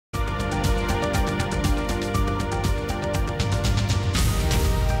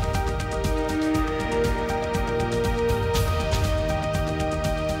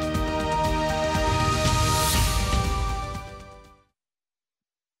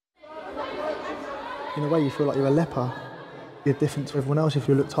In a way, you feel like you're a leper. You're different to everyone else if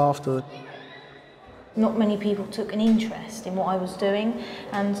you're looked after. Not many people took an interest in what I was doing,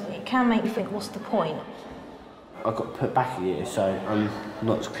 and it can make you think, what's the point? I got put back a year, so I'm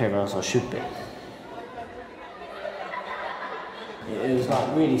not as clever as I should be. It was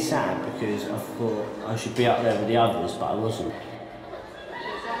like really sad because I thought I should be up there with the others, but I wasn't.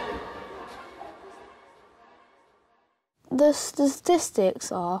 The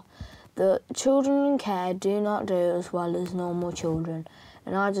statistics are that children in care do not do as well as normal children,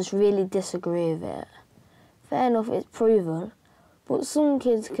 and I just really disagree with it. Fair enough, it's proven, but some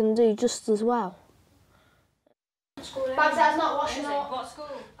kids can do just as well.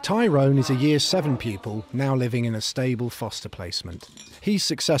 Tyrone is a Year 7 pupil now living in a stable foster placement. He's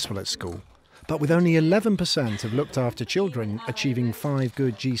successful at school, but with only 11% of looked after children achieving 5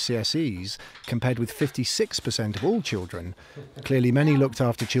 good GCSEs, compared with 56% of all children, clearly many looked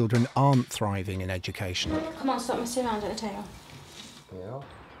after children aren't thriving in education. Come on, stop messing around at the table. Yeah.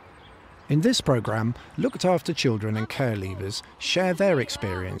 In this programme, looked after children and care leavers share their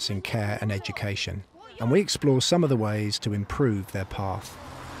experience in care and education, and we explore some of the ways to improve their path.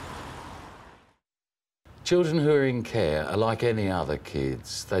 Children who are in care are like any other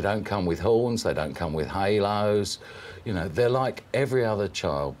kids. They don't come with horns, they don't come with halos. You know, they're like every other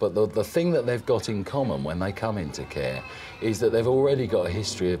child, but the thing that they've got in common when they come into care is that they've already got a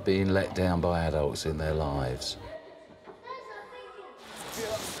history of being let down by adults in their lives.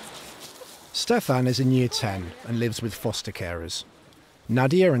 Stefan is in Year 10 and lives with foster carers.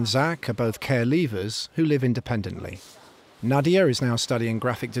 Nadia and Zach are both care leavers who live independently. Nadia is now studying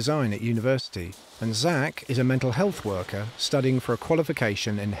graphic design at university, and Zach is a mental health worker studying for a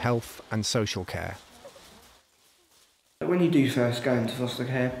qualification in health and social care. When you do first go into foster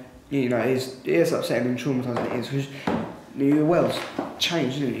care, you know, it is upsetting and traumatising it is, because your world's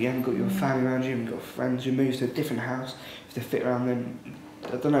changed, isn't it? You haven't got your family around you, you haven't got friends, you move to a different house, you have to fit around them.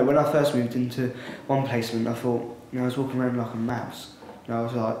 I don't know, when I first moved into one placement, I thought, you know, I was walking around like a mouse. You know, I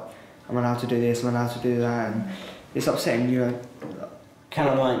was like, I'm allowed to do this, I'm allowed to do that, and it's upsetting, you know. Can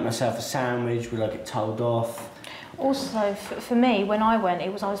I make myself a sandwich? Will I get told off? Also, for me, when I went, I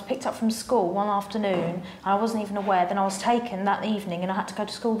was picked up from school one afternoon, and I wasn't even aware. Then I was taken that evening, and I had to go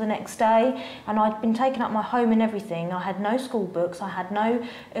to school the next day. And I'd been taken up my home and everything. I had no school books, I had no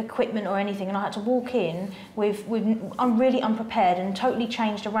equipment or anything, and I had to walk in I'm really unprepared and totally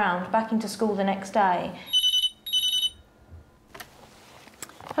changed around back into school the next day.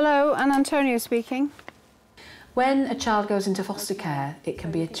 Hello, Anne Antonio speaking. When a child goes into foster care, it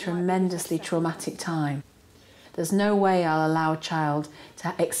can be a tremendously traumatic time. There's no way I'll allow a child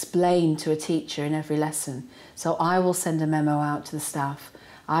to explain to a teacher in every lesson. So I will send a memo out to the staff.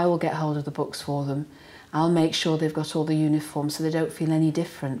 I will get hold of the books for them. I'll make sure they've got all the uniforms so they don't feel any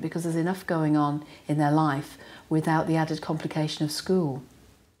different, because there's enough going on in their life without the added complication of school.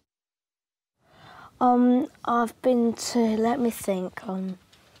 I've been to, let me think, one,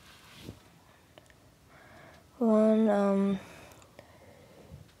 3,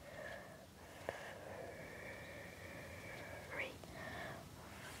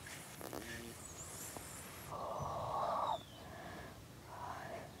 4,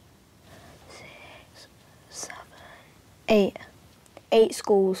 5, 6, 7, 8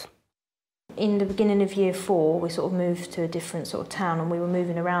 schools. In the beginning of Year 4, we sort of moved to a different sort of town, and we were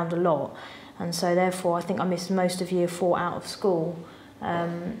moving around a lot, and so therefore I think I missed most of Year 4 out of school.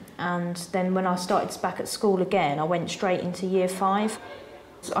 And then when I started back at school again, I went straight into Year 5.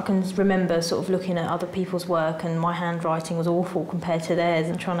 I can remember sort of looking at other people's work, and my handwriting was awful compared to theirs,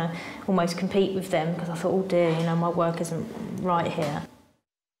 and trying to almost compete with them, because I thought, oh dear, you know, my work isn't right here.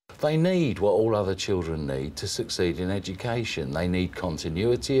 They need what all other children need to succeed in education. They need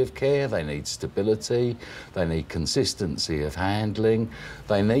continuity of care, they need stability, they need consistency of handling,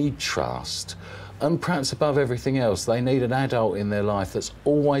 they need trust. And perhaps above everything else, they need an adult in their life that's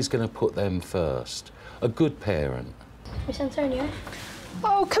always going to put them first. A good parent. Miss Antonio?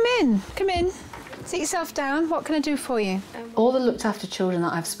 Oh, come in. Sit yourself down. What can I do for you? All the looked after children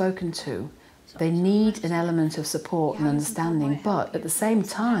that I've spoken to, they need an element of support and understanding, but at the same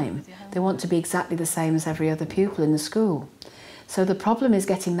time, they want to be exactly the same as every other pupil in the school. So the problem is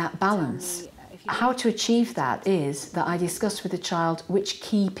getting that balance. How to achieve that is that I discuss with the child which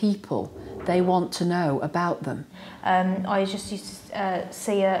key people they want to know about them. I just used to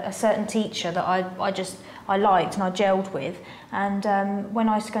see a certain teacher that I liked and I gelled with, and when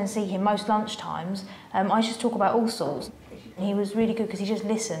I used to go and see him most lunchtimes, I used to talk about all sorts. He was really good because he just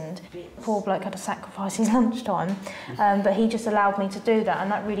listened. Poor bloke had to sacrifice his lunchtime, but he just allowed me to do that,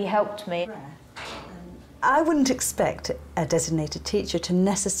 and that really helped me. I wouldn't expect a designated teacher to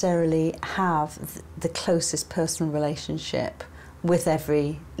necessarily have the closest personal relationship with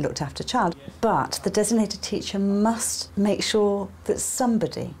every looked after child, but the designated teacher must make sure that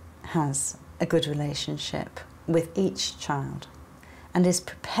somebody has a good relationship with each child and is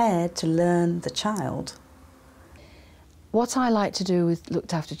prepared to learn the child. What I like to do with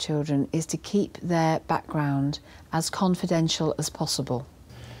looked after children is to keep their background as confidential as possible.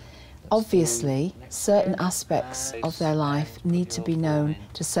 Obviously, certain aspects of their life need to be known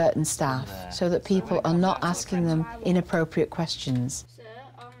to certain staff so that people are not asking them inappropriate questions.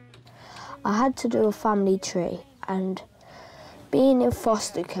 I had to do a family tree, and being in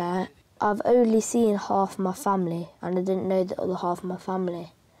foster care, I've only seen half my family and I didn't know the other half of my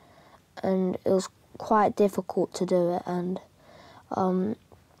family, and it was quite difficult to do it, and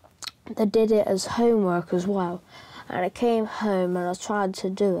they did it as homework as well, and I came home and I tried to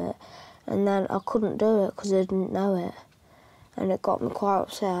do it and then I couldn't do it because I didn't know it, and it got me quite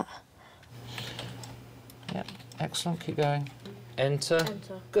upset. Yep, excellent, keep going. Enter.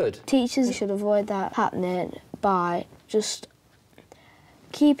 Good. Teachers should avoid that happening by just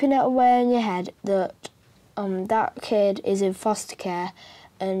keeping it away in your head that that kid is in foster care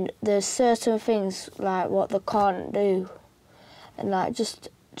and there's certain things like what they can't do, and like just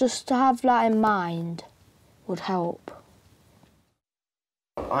to have that in mind would help.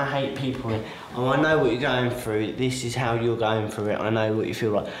 I hate people. Oh, I know what you're going through. This is how you're going through it. I know what you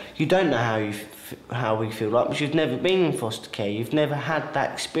feel like. You don't know how we feel like, because you've never been in foster care. You've never had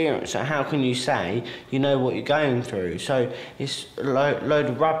that experience. So how can you say you know what you're going through? So it's a load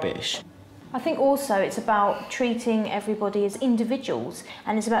of rubbish. I think also it's about treating everybody as individuals,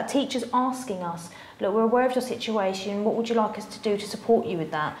 and it's about teachers asking us, look, we're aware of your situation, what would you like us to do to support you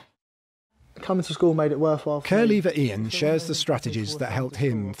with that? Coming to school made it worthwhile. Care leaver Ian shares the strategies that helped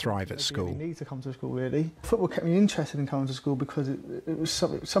him thrive at school. You need to come to school, really. Football kept me interested in coming to school because it was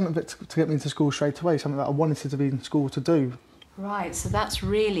something to get me into school straight away, something that I wanted to be in school to do. Right, so that's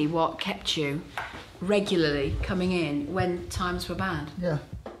really what kept you regularly coming in when times were bad? Yeah.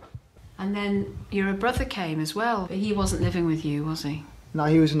 And then your brother came as well. He wasn't living with you, was he? No,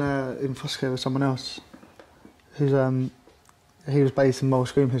 he was in foster care with someone else. He was based in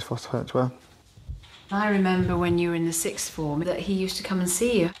Moulsecoombe, his foster parents were. I remember when you were in the sixth form that he used to come and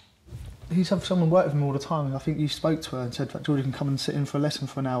see you. He used to have someone work with him all the time, and I think you spoke to her and said that Georgie can come and sit in for a lesson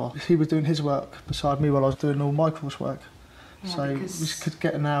for an hour. He was doing his work beside me while I was doing all my coursework. Yeah, so we could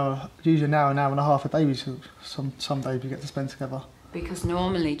get an hour, usually an hour and a half a day. Some days we get to spend together. Because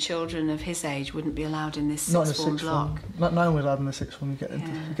normally children of his age wouldn't be allowed in this sixth form block. Not no one was allowed in the sixth form. You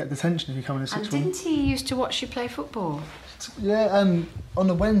get detention if you come in the sixth form. And didn't he used to watch you play football? Yeah, on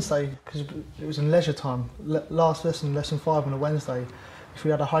a Wednesday, because it was in leisure time. Last lesson, lesson 5 on a Wednesday. If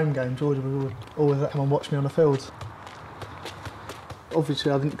we had a home game, Georgia would always come and watch me on the field.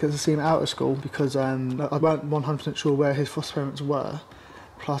 Obviously, I didn't get to see him out of school because I weren't 100% sure where his foster parents were.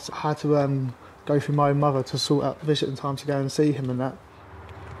 Plus, I had to go through my own mother to sort out visiting time to go and see him and that.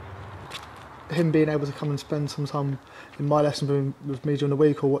 Him being able to come and spend some time in my lesson with me during the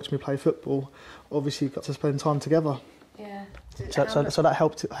week or watch me play football, obviously got to spend time together. Yeah. So that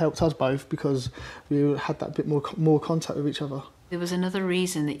helped us both because we had that bit more contact with each other. There was another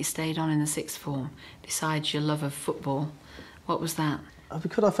reason that you stayed on in the sixth form, besides your love of football. What was that?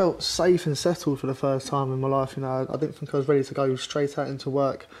 Because I felt safe and settled for the first time in my life. You know, I didn't think I was ready to go straight out into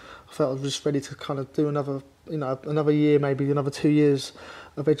work. I felt I was just ready to kind of do another year, maybe another 2 years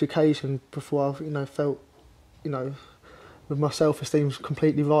of education before I, felt, with my self-esteem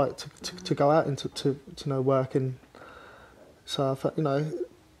completely right to go out into to work. And so I felt,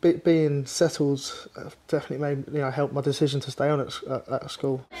 being settled definitely made helped my decision to stay on at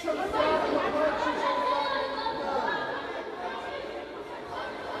school.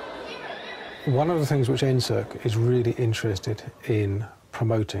 One of the things which NSERC is really interested in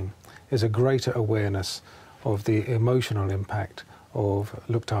promoting is a greater awareness of the emotional impact of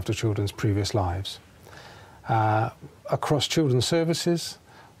looked after children's previous lives. Across children's services,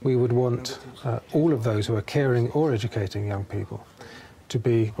 we would want all of those who are caring or educating young people to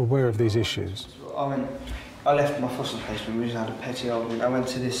be aware of these issues. I left my foster placement, we just had a petty argument. I went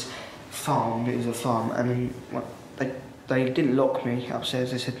to this farm, it was a farm, and they didn't lock me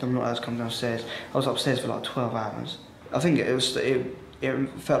upstairs. They said I'm not allowed to come downstairs. I was upstairs for like 12 hours. I think it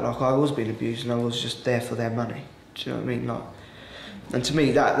felt like I was being abused and I was just there for their money. Do you know what I mean? And to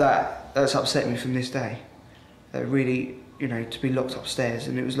me, that's upset me from this day. That really, to be locked upstairs,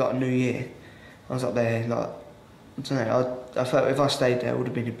 and it was like New Year. I was up there, I don't know. I felt if I stayed there, I would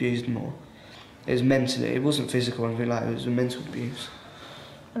have been abused more. It was mentally. It wasn't physical or anything like that. It was a mental abuse.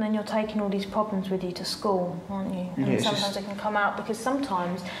 And then you're taking all these problems with you to school, aren't you? And Yeah, sometimes they can come out, because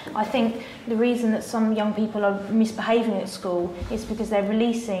sometimes I think the reason that some young people are misbehaving at school is because they're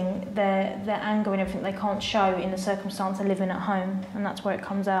releasing their anger and everything they can't show in the circumstance of living at home, and that's where it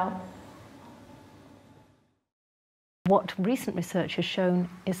comes out. What recent research has shown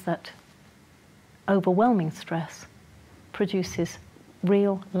is that overwhelming stress produces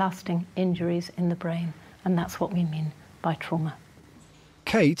real, lasting injuries in the brain, and that's what we mean by trauma.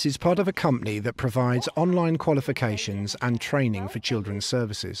 Kate is part of a company that provides online qualifications and training for children's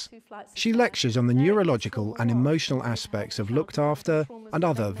services. She lectures on the neurological and emotional aspects of looked after and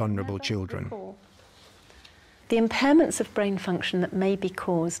other vulnerable children. The impairments of brain function that may be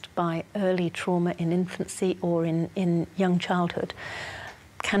caused by early trauma in infancy or in young childhood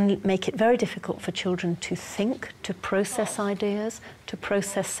can make it very difficult for children to think, to process ideas, to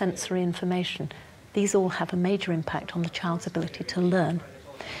process sensory information. These all have a major impact on the child's ability to learn.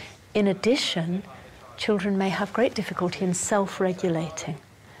 In addition, children may have great difficulty in self-regulating.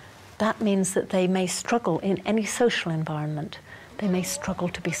 That means that they may struggle in any social environment. They may struggle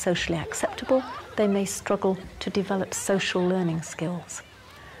to be socially acceptable. They may struggle to develop social learning skills.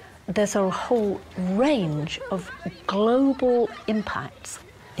 There's a whole range of global impacts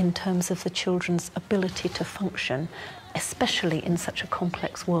in terms of the children's ability to function, especially in such a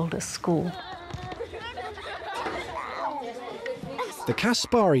complex world as school. The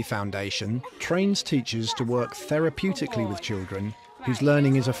Kaspari Foundation trains teachers to work therapeutically with children whose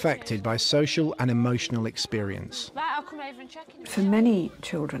learning is affected by social and emotional experience. For many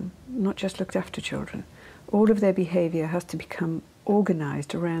children, not just looked after children, all of their behaviour has to become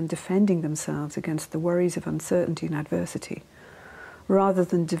organised around defending themselves against the worries of uncertainty and adversity, rather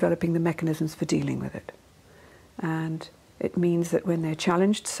than developing the mechanisms for dealing with it. And it means that when they're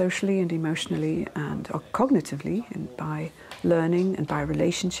challenged socially and emotionally and or cognitively and by learning and by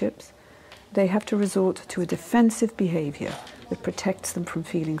relationships, they have to resort to a defensive behaviour that protects them from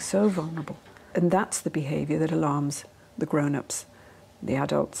feeling so vulnerable. And that's the behaviour that alarms the grown-ups, the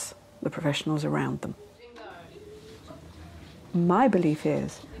adults, the professionals around them. My belief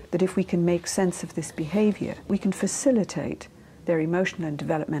is that if we can make sense of this behaviour, we can facilitate their emotional and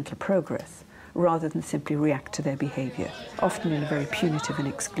developmental progress rather than simply react to their behaviour, often in a very punitive and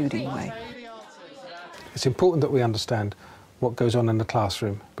excluding way. It's important that we understand what goes on in the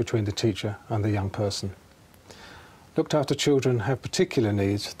classroom between the teacher and the young person. Looked after children have particular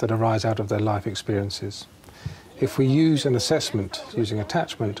needs that arise out of their life experiences. If we use an assessment using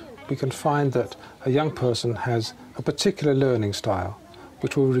attachment, we can find that a young person has a particular learning style,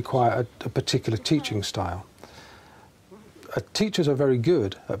 which will require a particular teaching style. Teachers are very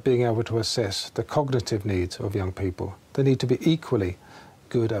good at being able to assess the cognitive needs of young people. They need to be equally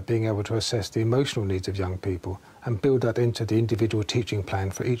good at being able to assess the emotional needs of young people and build that into the individual teaching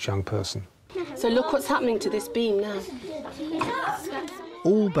plan for each young person. So look what's happening to this beam now.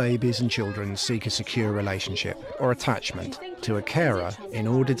 All babies and children seek a secure relationship or attachment to a carer in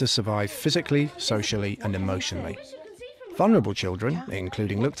order to survive physically, socially and emotionally. Vulnerable children,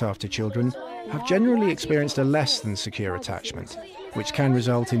 including looked after children, have generally experienced a less than secure attachment, which can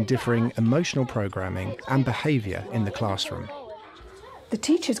result in differing emotional programming and behaviour in the classroom. The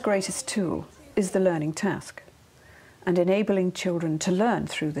teacher's greatest tool is the learning task, and enabling children to learn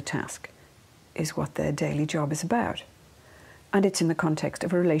through the task is what their daily job is about. And it's in the context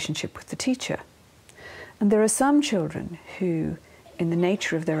of a relationship with the teacher. And there are some children who, in the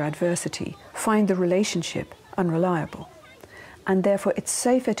nature of their adversity, find the relationship unreliable. And therefore it's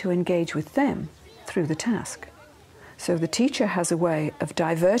safer to engage with them through the task. So the teacher has a way of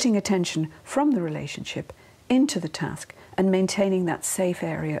diverting attention from the relationship into the task and maintaining that safe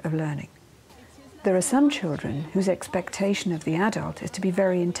area of learning. There are some children whose expectation of the adult is to be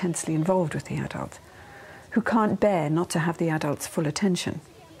very intensely involved with the adult, who can't bear not to have the adult's full attention.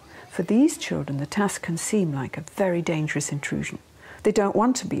 For these children, the task can seem like a very dangerous intrusion. They don't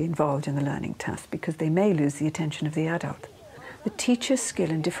want to be involved in the learning task because they may lose the attention of the adult. The teacher's skill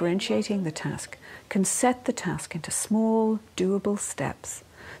in differentiating the task can set the task into small, doable steps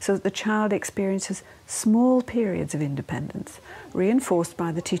so that the child experiences small periods of independence, reinforced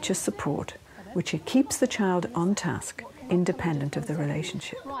by the teacher's support, which keeps the child on task, independent of the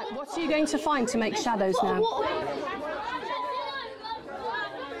relationship. Right, what are you going to find to make shadows now?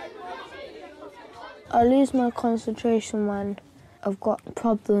 I lose my concentration when I've got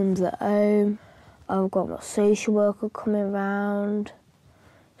problems at home, I've got my social worker coming round,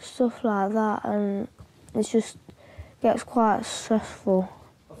 stuff like that, and it just gets quite stressful.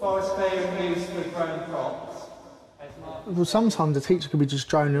 Before I pay please with grown props. Well, sometimes the teacher could be just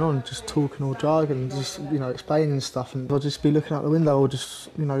droning on, just talking or jargon, just, you know, explaining stuff, and I'll just be looking out the window or just,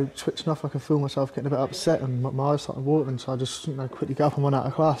 you know, switching off. I can feel myself getting a bit upset and my eyes started watering, so I just, you know, quickly get up and run out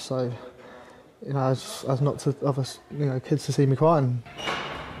of class, so, you know, as not to other, you know, kids to see me crying.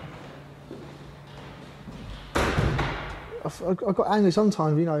 I got angry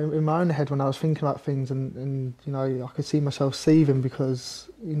sometimes, you know, in my own head when I was thinking about things, and you know, I could see myself seething because,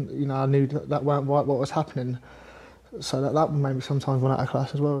 you know, I knew that weren't right what was happening. So that made me sometimes run out of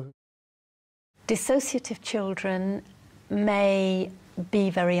class as well. Dissociative children may be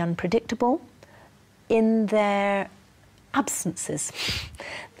very unpredictable in their absences.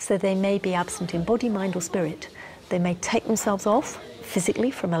 So they may be absent in body, mind or spirit. They may take themselves off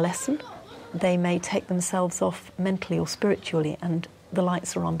physically from a lesson. They may take themselves off mentally or spiritually, and the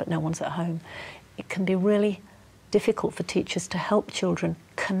lights are on but no one's at home. It can be really difficult for teachers to help children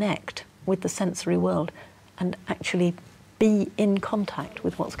connect with the sensory world and actually be in contact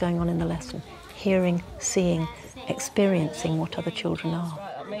with what's going on in the lesson, hearing, seeing, experiencing what other children are.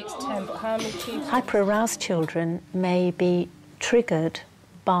 Right, that makes 10, but how many people? Hyper-aroused children may be triggered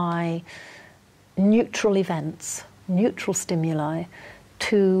by neutral events, neutral stimuli,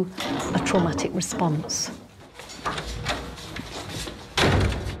 to a traumatic response.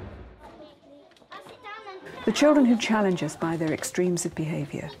 The children who challenge us by their extremes of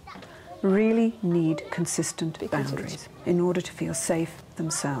behaviour really need consistent boundaries in order to feel safe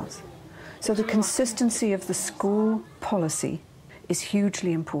themselves. So the consistency of the school policy is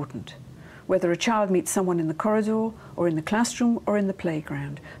hugely important. Whether a child meets someone in the corridor or in the classroom or in the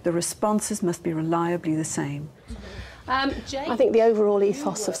playground, the responses must be reliably the same. I think the overall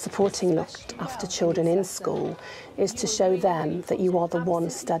ethos of supporting looked after children in school is to show them that you are the one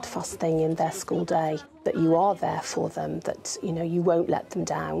steadfast thing in their school day, that you are there for them, that, you know, you won't let them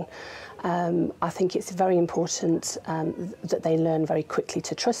down. I think it's very important that they learn very quickly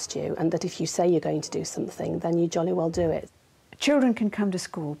to trust you, and that if you say you're going to do something, then you jolly well do it. Children can come to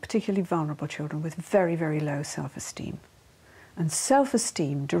school, particularly vulnerable children, with very, very low self-esteem. And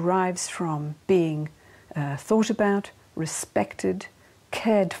self-esteem derives from being thought about, respected,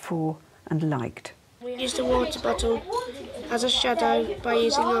 cared for and liked. We used a water bottle as a shadow by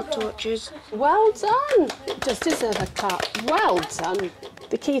using our torches. Well done! Just deserve a clap. Well done!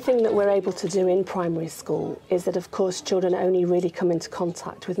 The key thing that we're able to do in primary school is that, of course, children only really come into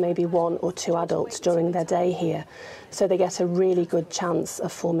contact with maybe 1 or 2 adults during their day here. So they get a really good chance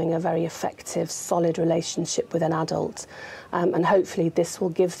of forming a very effective, solid relationship with an adult. And hopefully this will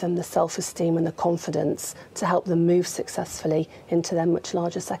give them the self-esteem and the confidence to help them move successfully into their much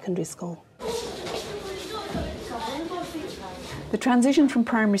larger secondary school. The transition from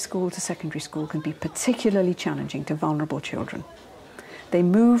primary school to secondary school can be particularly challenging to vulnerable children. They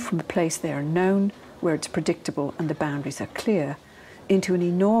move from a place they are known, where it's predictable and the boundaries are clear, into an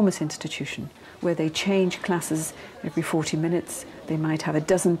enormous institution where they change classes every 40 minutes. They might have a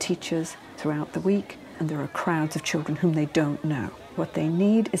dozen teachers throughout the week, and there are crowds of children whom they don't know. What they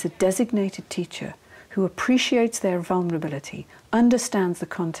need is a designated teacher who appreciates their vulnerability, understands the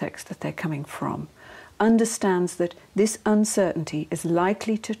context that they're coming from, understands that this uncertainty is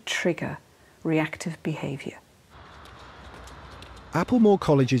likely to trigger reactive behaviour. Applemore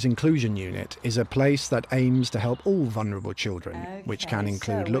College's Inclusion Unit is a place that aims to help all vulnerable children, which can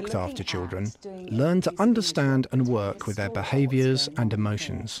include looked after children, learn to understand and work with their behaviours and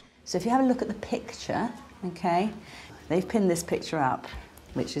emotions. So if you have a look at the picture, okay, they've pinned this picture up,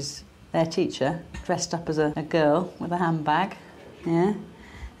 which is their teacher dressed up as a girl with a handbag, yeah,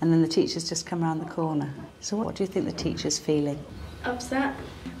 and then the teacher's just come around the corner. So what do you think the teacher's feeling? Upset.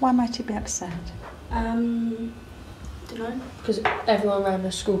 Why might he be upset? Because everyone around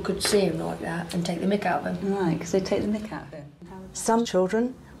the school could see him like that and take the mick out of him. Right, because they take the mick out of him. Some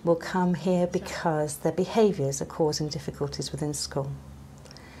children will come here because their behaviours are causing difficulties within school.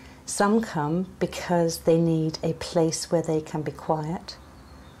 Some come because they need a place where they can be quiet.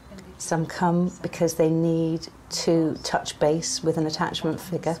 Some come because they need to touch base with an attachment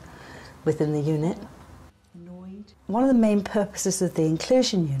figure within the unit. One of the main purposes of the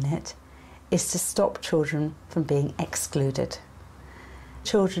inclusion unit is to stop children from being excluded.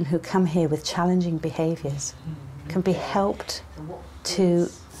 Children who come here with challenging behaviours can be helped to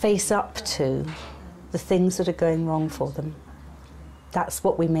face up to the things that are going wrong for them. That's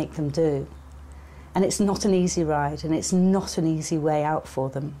what we make them do. And it's not an easy ride, and it's not an easy way out for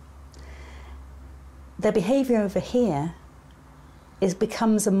them. Their behaviour over here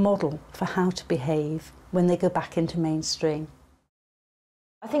becomes a model for how to behave when they go back into mainstream.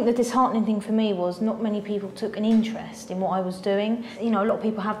 I think the disheartening thing for me was not many people took an interest in what I was doing. You know, a lot of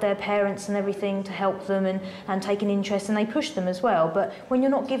people have their parents and everything to help them and take an interest, and they push them as well. But when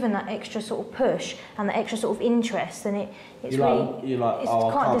you're not given that extra sort of push and that extra sort of interest, then it's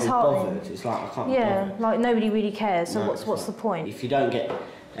quite disheartening. It's like, I can't be bothered. Like nobody really cares, so No, what's the point? If you don't get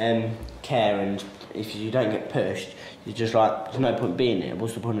care and if you don't get pushed, you're just like, there's no point being there,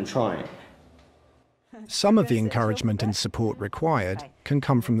 what's the point of trying? Some of the encouragement and support required can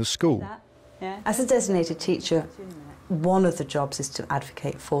come from the school. As a designated teacher, one of the jobs is to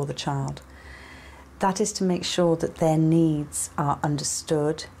advocate for the child. That is to make sure that their needs are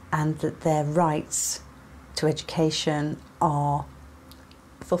understood and that their rights to education are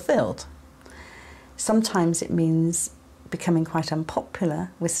fulfilled. Sometimes it means becoming quite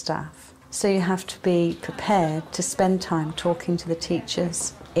unpopular with staff. So you have to be prepared to spend time talking to the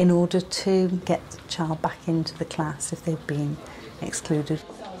teachers in order to get the child back into the class if they've been excluded.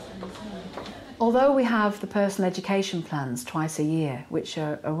 Although we have the personal education plans twice a year, which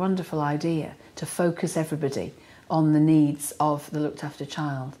are a wonderful idea to focus everybody on the needs of the looked after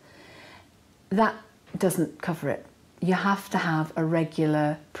child, that doesn't cover it. You have to have a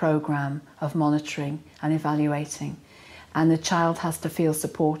regular programme of monitoring and evaluating, and the child has to feel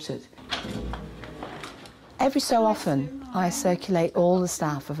supported. Every so often, I circulate all the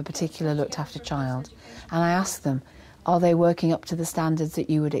staff of a particular looked after child, and I ask them, are they working up to the standards that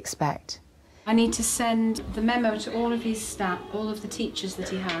you would expect? I need to send the memo to all of his staff, all of the teachers that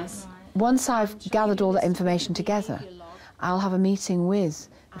he has. Once I've gathered all that information together, I'll have a meeting with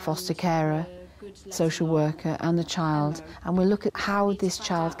the foster carer, social worker and the child, and we'll look at how this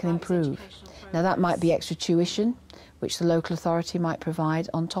child can improve. Now that might be extra tuition, which the local authority might provide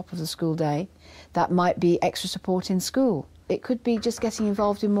on top of the school day. That might be extra support in school. It could be just getting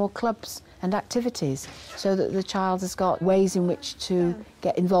involved in more clubs and activities so that the child has got ways in which to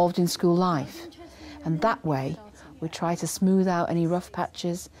get involved in school life. And that way, we try to smooth out any rough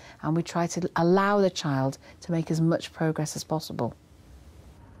patches and we try to allow the child to make as much progress as possible.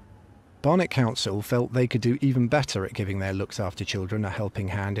 Barnet Council felt they could do even better at giving their looked after children a helping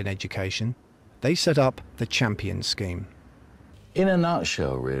hand in education. They set up the Champion Scheme. In a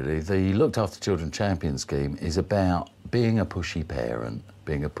nutshell, really, the Looked After Children Champion Scheme is about being a pushy parent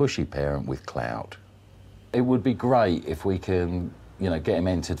with clout. It would be great if we can, get him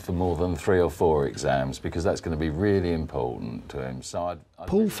entered for more than 3 or 4 exams, because that's going to be really important to him. So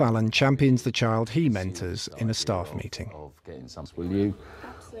Paul Fallon champions the child he mentors in a staff meeting. Will you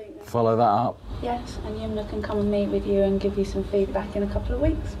follow that up? Yes, and Yumna can come and meet with you and give you some feedback in a couple of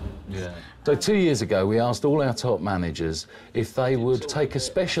weeks. Yeah. So 2 years ago, we asked all our top managers if they would take a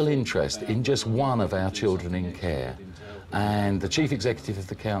special interest in just one of our children in care. And the chief executive of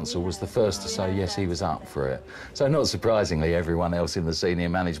the council was the first to say yes, he was up for it. So not surprisingly, everyone else in the senior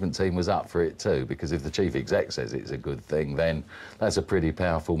management team was up for it too, because if the chief exec says it's a good thing, then that's a pretty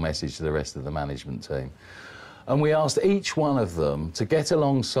powerful message to the rest of the management team. And we asked each one of them to get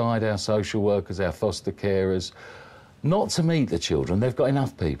alongside our social workers, our foster carers, not to meet the children, they've got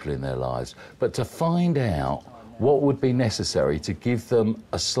enough people in their lives, but to find out what would be necessary to give them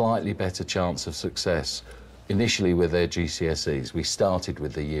a slightly better chance of success. Initially with their GCSEs, we started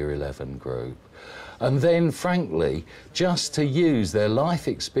with the Year 11 group. And then, frankly, just to use their life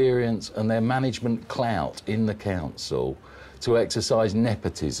experience and their management clout in the council to exercise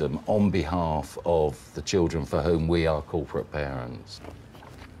nepotism on behalf of the children for whom we are corporate parents.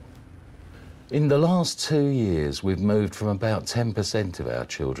 In the last 2 years, we've moved from about 10% of our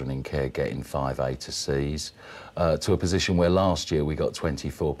children in care getting 5 A to Cs to a position where last year we got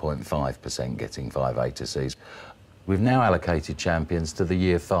 24.5% getting 5 A to Cs. We've now allocated champions to the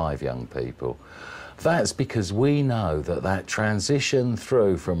Year 5 young people. That's because we know that that transition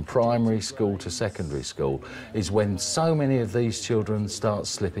through from primary school to secondary school is when so many of these children start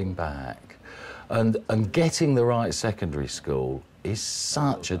slipping back. And getting the right secondary school is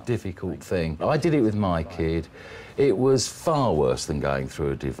such a difficult thing. I did it with my kid. It was far worse than going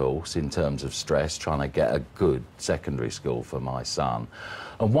through a divorce in terms of stress, trying to get a good secondary school for my son.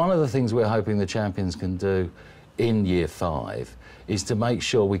 And one of the things we're hoping the champions can do in Year 5 is to make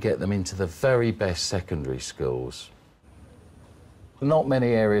sure we get them into the very best secondary schools. Not many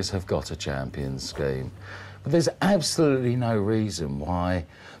areas have got a champion scheme, but there's absolutely no reason why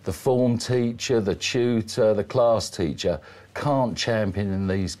the form teacher, the tutor, the class teacher can't champion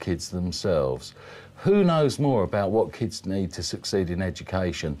these kids themselves. Who knows more about what kids need to succeed in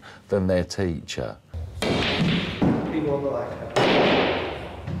education than their teacher?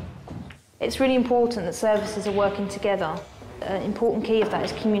 It's really important that services are working together An important key of that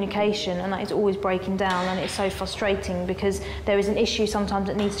is communication, and that is always breaking down, and it's so frustrating because there is an issue sometimes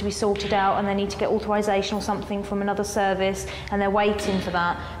that needs to be sorted out and they need to get authorisation or something from another service and they're waiting for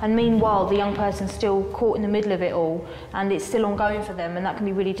that, and meanwhile the young person's still caught in the middle of it all and it's still ongoing for them, and that can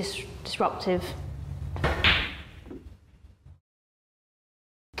be really disruptive.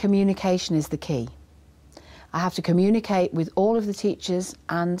 Communication is the key. I have to communicate with all of the teachers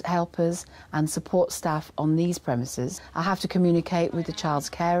and helpers and support staff on these premises. I have to communicate with the child's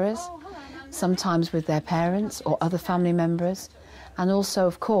carers, sometimes with their parents or other family members, and also,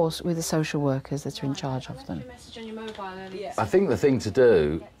 of course, with the social workers that are in charge of them. I think the thing to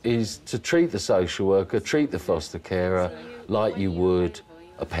do is to treat the social worker, treat the foster carer like you would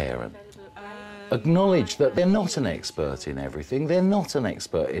a parent. Acknowledge that they're not an expert in everything, they're not an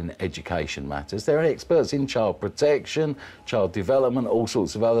expert in education matters, they're experts in child protection, child development, all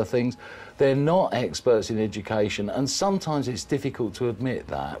sorts of other things. They're not experts in education, and sometimes it's difficult to admit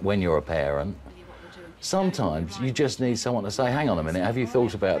that when you're a parent. Sometimes you just need someone to say, hang on a minute, have you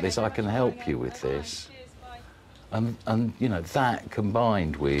thought about this? I can help you with this. And you know, that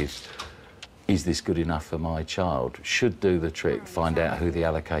combined with, is this good enough for my child, should do the trick. Find out who the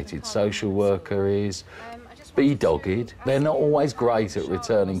allocated social worker is. Be dogged. They're not always great at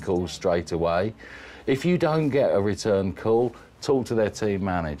returning calls straight away. If you don't get a return call, talk to their team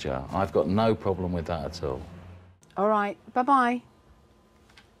manager. I've got no problem with that at all. All right, bye-bye.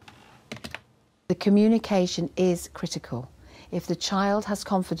 The communication is critical. If the child has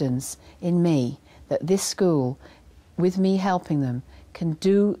confidence in me that this school, with me helping them, can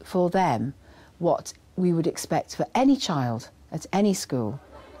do for them what we would expect for any child at any school,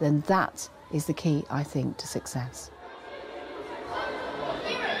 then that is the key, I think, to success.